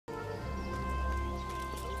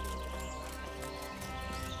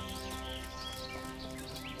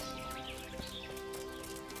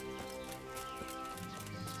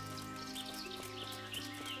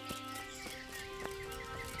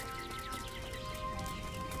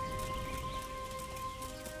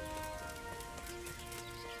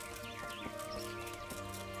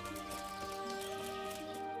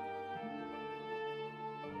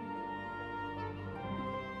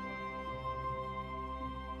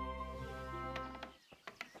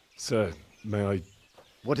Sir, may I...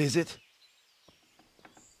 What is it?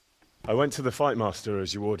 I went to the fight master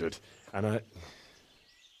as you ordered, and I...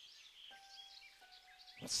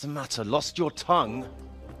 What's the matter? Lost your tongue?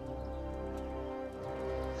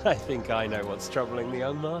 I think I know what's troubling the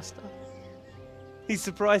young master. He's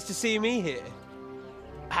surprised to see me here.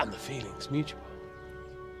 And the feeling's mutual.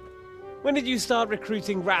 When did you start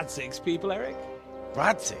recruiting Radzig's people, Eric?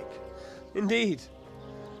 Radzig? Indeed.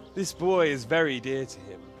 This boy is very dear to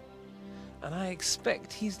him. And I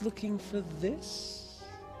expect he's looking for this?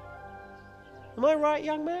 Am I right,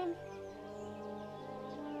 young man?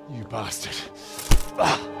 You bastard.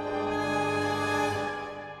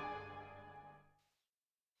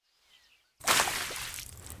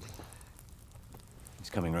 He's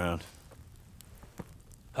coming round.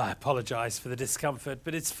 I apologize for the discomfort,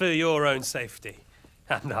 but it's for your own safety.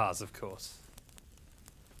 And ours, of course.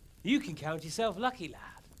 You can count yourself lucky,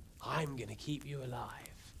 lad. I'm gonna keep you alive.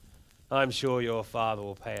 I'm sure your father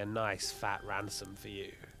will pay a nice fat ransom for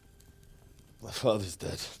you. My father's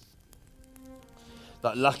dead.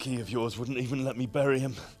 That lackey of yours wouldn't even let me bury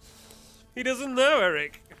him. He doesn't know,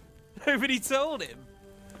 Eric. Nobody told him.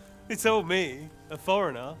 They told me, a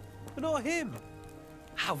foreigner, but not him.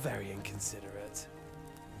 How very inconsiderate.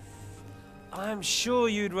 I'm sure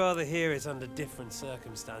you'd rather hear it under different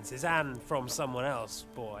circumstances and from someone else,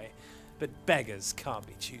 boy. But beggars can't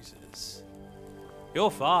be choosers. Your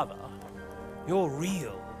father, your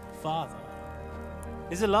real father,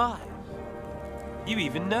 is alive. You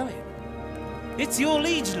even know him. It's your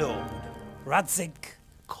liege lord, Radzig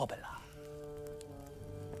Kobyla.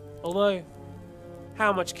 Although,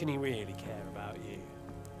 how much can he really care about you?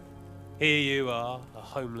 Here you are, a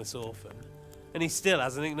homeless orphan, and he still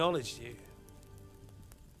hasn't acknowledged you.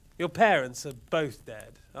 Your parents are both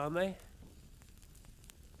dead, aren't they?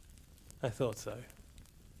 I thought so.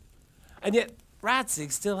 And yet,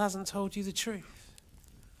 Radzig still hasn't told you the truth.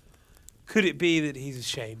 Could it be that he's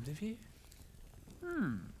ashamed of you?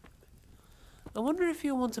 I wonder if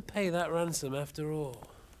you'll want to pay that ransom after all.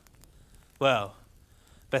 Well,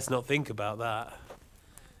 best not think about that.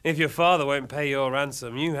 If your father won't pay your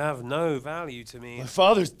ransom, you have no value to me. My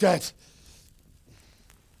father's dead.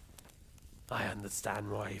 I understand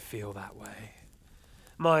why you feel that way.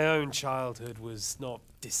 My own childhood was not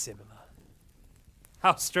dissimilar.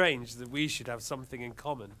 How strange that we should have something in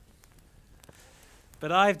common.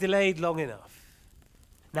 But I've delayed long enough.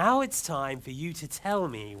 Now it's time for you to tell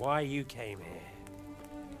me why you came here.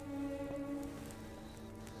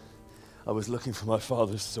 I was looking for my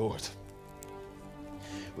father's sword,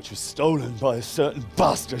 which was stolen by a certain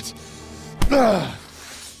bastard. And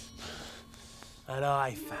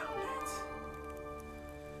I found it.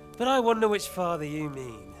 But I wonder which father you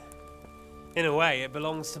mean. In a way, it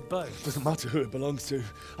belongs to both. Doesn't matter who it belongs to.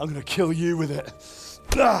 I'm gonna kill you with it.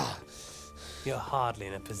 You're hardly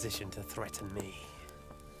in a position to threaten me.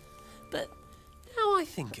 But now I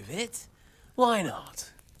think of it, why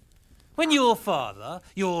not? When your father,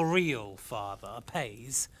 your real father,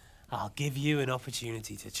 pays, I'll give you an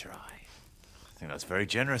opportunity to try. I think that's very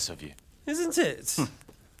generous of you. Isn't it?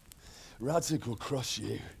 Radzig will crush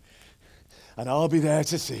you, and I'll be there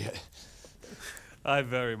to see it. I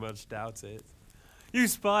very much doubt it. You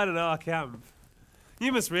spied on our camp.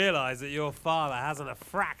 You must realize that your father hasn't a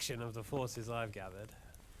fraction of the forces I've gathered.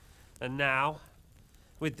 And now,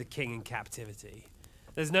 with the king in captivity,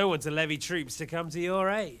 there's no one to levy troops to come to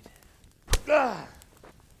your aid.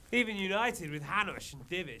 Even united with Hanush and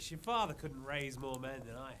Divish, your father couldn't raise more men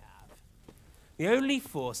than I have. The only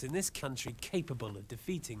force in this country capable of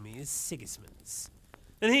defeating me is Sigismund's.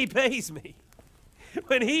 And he pays me.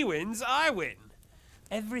 When he wins, I win.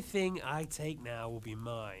 Everything I take now will be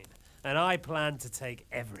mine, and I plan to take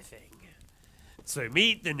everything. So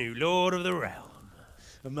meet the new lord of the realm.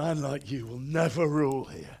 A man like you will never rule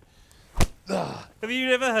here. Have you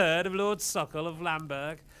never heard of Lord Sokol of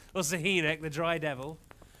Lamberg, or Sahinek the Dry Devil?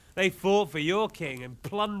 They fought for your king and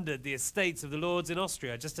plundered the estates of the lords in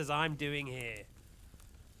Austria, just as I'm doing here.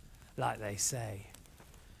 Like they say,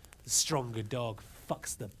 the stronger dog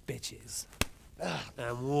fucks the bitches.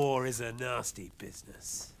 And war is a nasty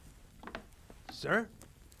business. Sir,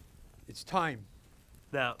 it's time.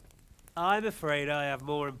 Now, I'm afraid I have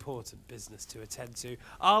more important business to attend to.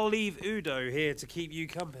 I'll leave Udo here to keep you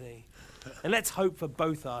company. And let's hope for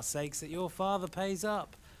both our sakes that your father pays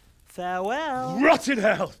up. Farewell. Rot in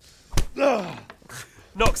hell!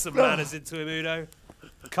 Knock some manners into him, Udo.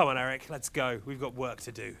 Come on, Eric, let's go. We've got work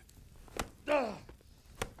to do.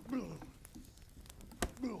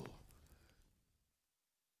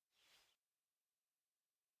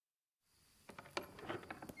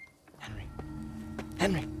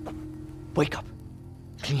 Henry, wake up.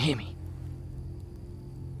 Can you hear me?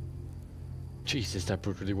 Jesus, that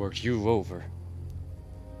brutally worked you over.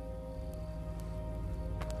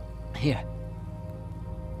 Here.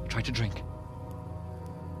 Try to drink.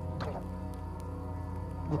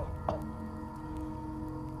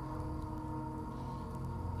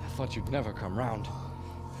 I thought you'd never come round.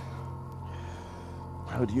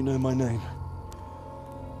 How do you know my name?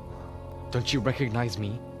 Don't you recognize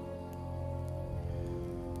me?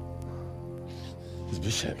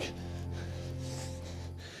 Zbyszek.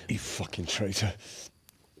 You fucking traitor.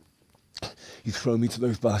 You throw me to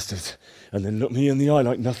those bastards and then look me in the eye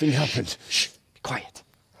like nothing happened. Shh, be quiet.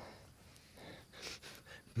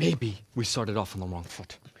 Maybe we started off on the wrong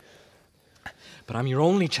foot. But I'm your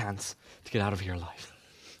only chance to get out of here alive.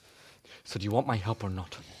 So do you want my help or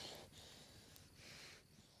not?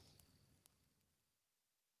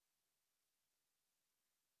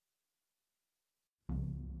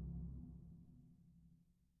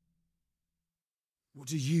 What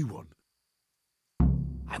do you want?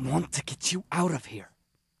 I want to get you out of here.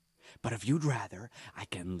 But if you'd rather, I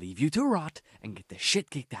can leave you to rot and get the shit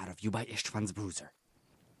kicked out of you by István's bruiser.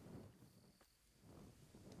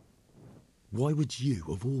 Why would you,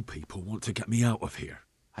 of all people, want to get me out of here?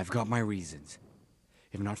 I've got my reasons.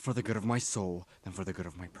 If not for the good of my soul, then for the good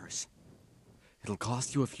of my purse. It'll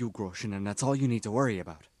cost you a few groschen, and that's all you need to worry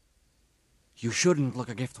about. You shouldn't look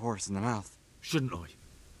a gift horse in the mouth. Shouldn't I?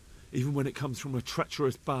 Even when it comes from a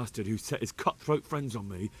treacherous bastard who set his cutthroat friends on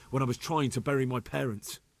me when I was trying to bury my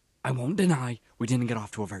parents. I won't deny we didn't get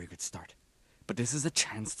off to a very good start. But this is a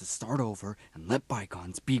chance to start over and let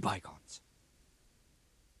bygones be bygones.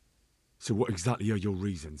 So what exactly are your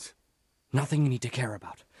reasons? Nothing you need to care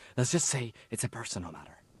about. Let's just say it's a personal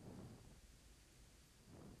matter.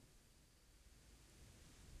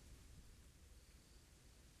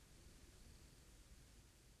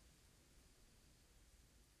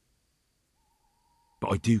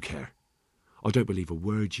 But I do care. I don't believe a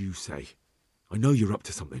word you say. I know you're up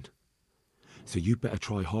to something. So you better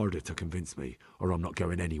try harder to convince me, or I'm not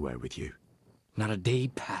going anywhere with you. Not a day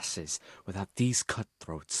passes without these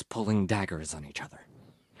cutthroats pulling daggers on each other.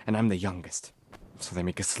 And I'm the youngest, so they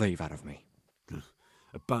make a slave out of me.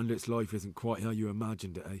 A bandit's life isn't quite how you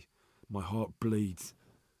imagined it, eh? My heart bleeds.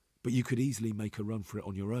 But you could easily make a run for it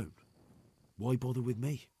on your own. Why bother with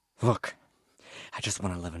me? Look, I just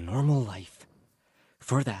want to live a normal life.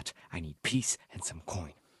 For that, I need peace and some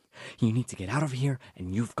coin. You need to get out of here,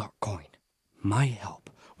 and you've got coin. My help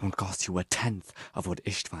won't cost you a tenth of what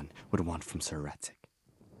István would want from Sir Rataje.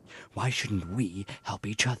 Why shouldn't we help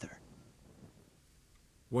each other?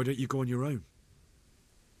 Why don't you go on your own?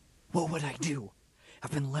 What would I do?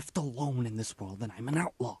 I've been left alone in this world, and I'm an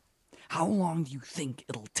outlaw. How long do you think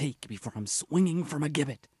it'll take before I'm swinging from a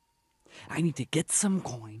gibbet? I need to get some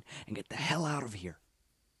coin and get the hell out of here.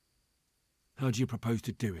 How do you propose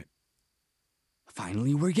to do it?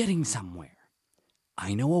 Finally, we're getting somewhere.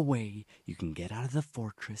 I know a way you can get out of the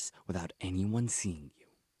fortress without anyone seeing you.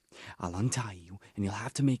 I'll untie you, and you'll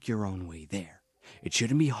have to make your own way there. It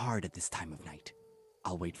shouldn't be hard at this time of night.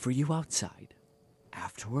 I'll wait for you outside.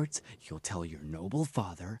 Afterwards, you'll tell your noble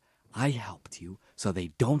father I helped you so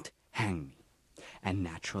they don't hang me. And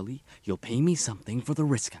naturally, you'll pay me something for the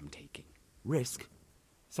risk I'm taking. Risk?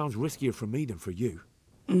 Sounds riskier for me than for you.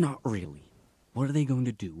 Not really. What are they going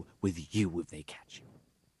to do with you if they catch you?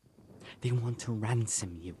 They want to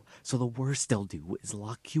ransom you, so the worst they'll do is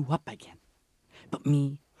lock you up again. But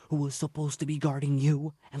me, who was supposed to be guarding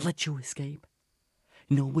you and let you escape?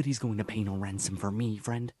 Nobody's going to pay no ransom for me,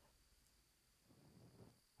 friend.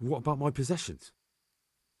 What about my possessions?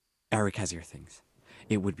 Eric has your things.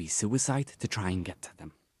 It would be suicide to try and get to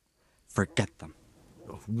them. Forget them.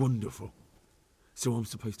 Oh, wonderful. So I'm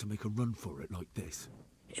supposed to make a run for it like this?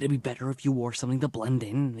 It'd be better if you wore something to blend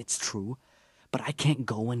in, it's true. But I can't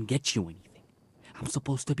go and get you anything. I'm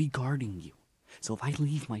supposed to be guarding you. So if I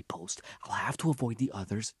leave my post, I'll have to avoid the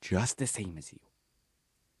others just the same as you.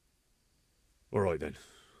 All right then.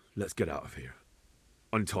 Let's get out of here.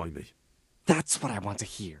 Untie me. That's what I want to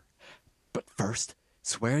hear. But first,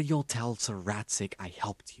 swear you'll tell Sir Rataje I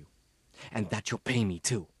helped you. And that you'll pay me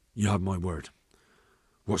too. You have my word.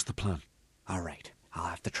 What's the plan? All right. I'll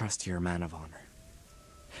have to trust you're a man of honor.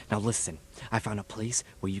 Now listen, I found a place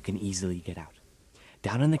where you can easily get out.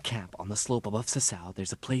 Down in the camp on the slope above Sázava,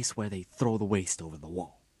 there's a place where they throw the waste over the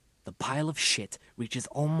wall. The pile of shit reaches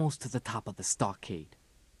almost to the top of the stockade.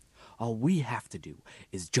 All we have to do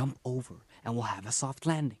is jump over and we'll have a soft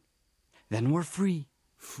landing. Then we're free.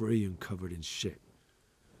 Free and covered in shit.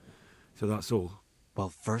 So that's all? Well,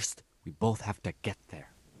 first, we both have to get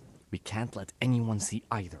there. We can't let anyone see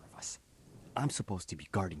either of us. I'm supposed to be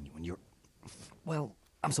guarding you and you're... well,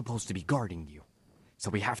 I'm supposed to be guarding you,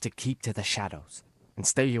 so we have to keep to the shadows and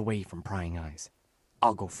stay away from prying eyes.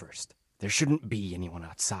 I'll go first. There shouldn't be anyone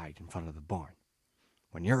outside in front of the barn.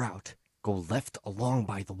 When you're out, go left along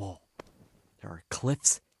by the wall. There are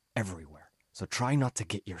cliffs everywhere, so try not to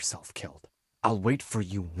get yourself killed. I'll wait for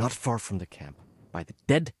you not far from the camp, by the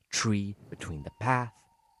dead tree between the path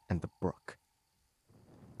and the brook.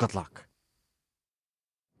 Good luck.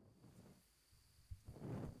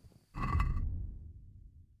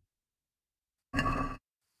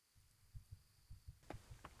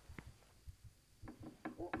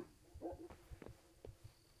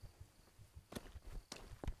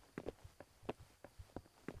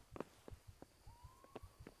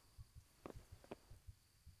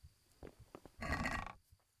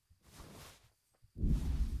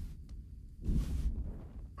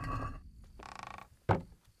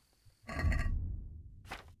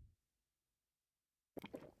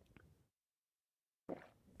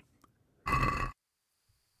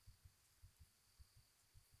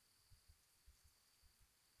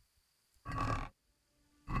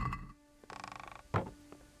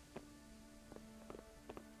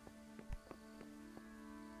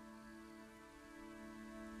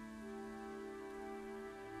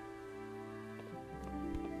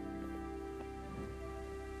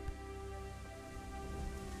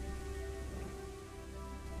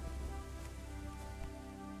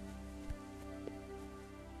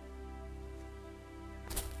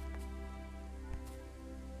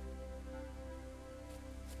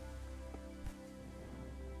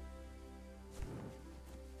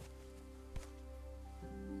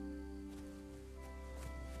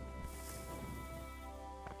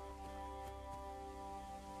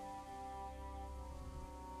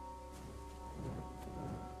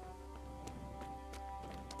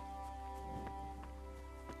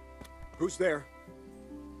 Who's there?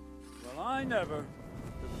 Well, I never.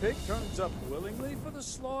 The pig turns up willingly for the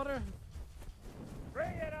slaughter.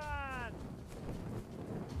 Bring it on!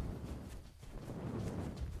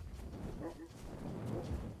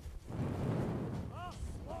 I'll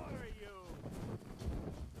slaughter you!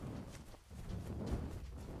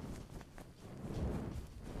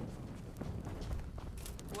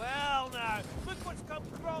 Well, now, look what's come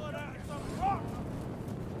crawling out of some rock!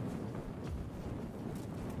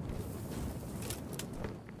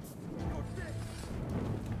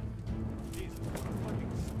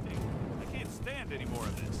 Any more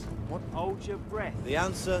of this? What? Hold your breath. The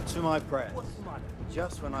answer to my prayers. What's the matter?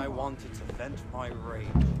 Just when I wanted to vent my rage.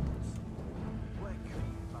 Where can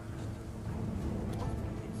you manage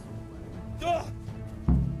to... Ugh!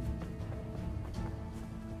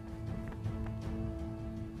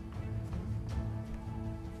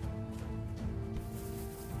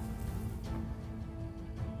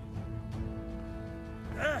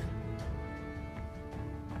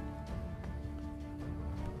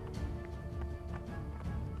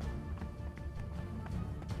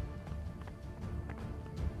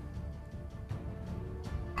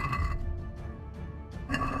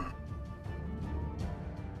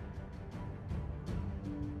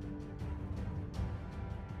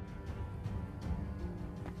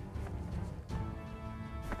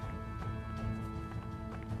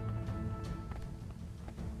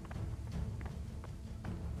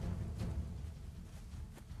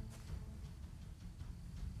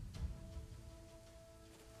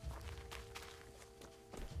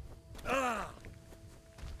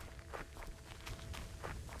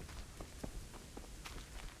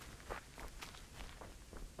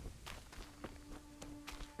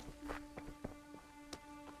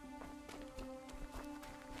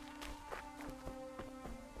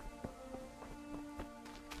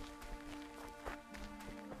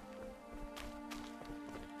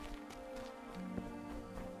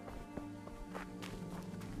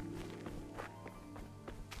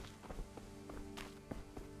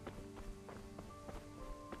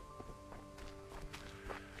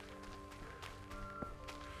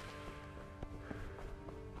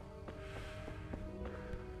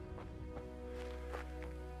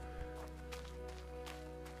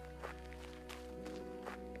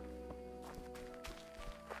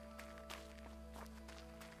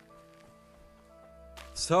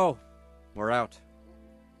 So, we're out.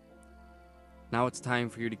 Now it's time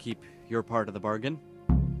for you to keep your part of the bargain.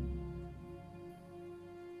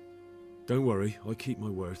 Don't worry, I keep my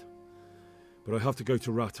word. But I have to go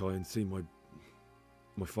to Rataye and see my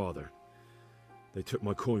father. They took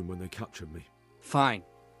my coin when they captured me. Fine.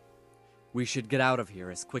 We should get out of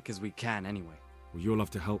here as quick as we can anyway. Well, you'll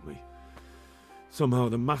have to help me. Somehow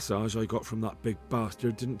the massage I got from that big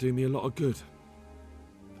bastard didn't do me a lot of good.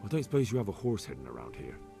 I don't suppose you have a horse hidden around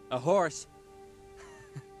here. A horse?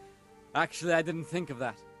 Actually, I didn't think of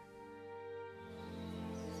that.